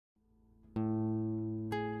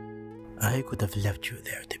I could have left you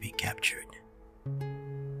there to be captured,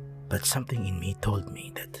 but something in me told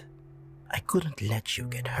me that I couldn't let you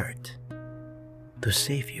get hurt. To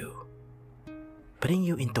save you, bring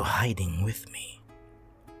you into hiding with me.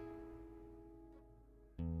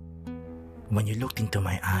 When you looked into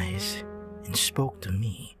my eyes and spoke to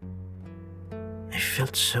me, I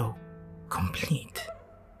felt so complete.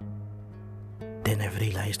 Then I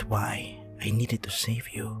realized why I needed to save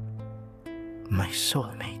you, my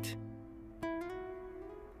soulmate.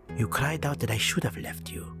 You cried out that I should have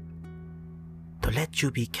left you, to let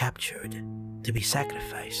you be captured, to be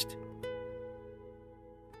sacrificed.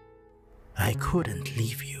 I couldn't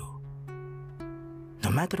leave you. No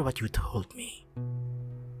matter what you told me,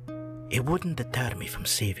 it wouldn't deter me from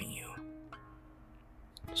saving you.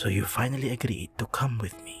 So you finally agreed to come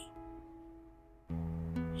with me.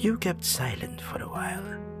 You kept silent for a while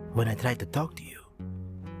when I tried to talk to you.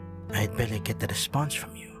 I'd barely get a response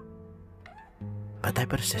from you, but I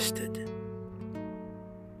persisted.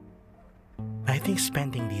 I think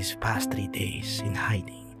spending these past 3 days in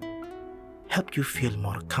hiding helped you feel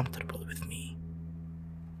more comfortable with me.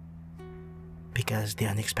 Because the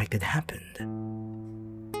unexpected happened.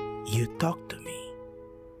 You talked to me,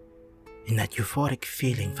 and that euphoric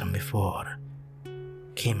feeling from before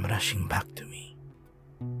came rushing back to me.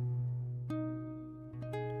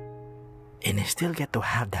 And I still get to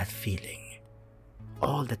have that feeling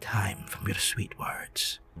all the time from your sweet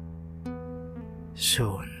words.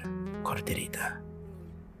 Soon, Corderita,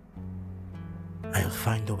 I'll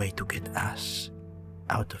find a way to get us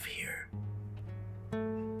out of here.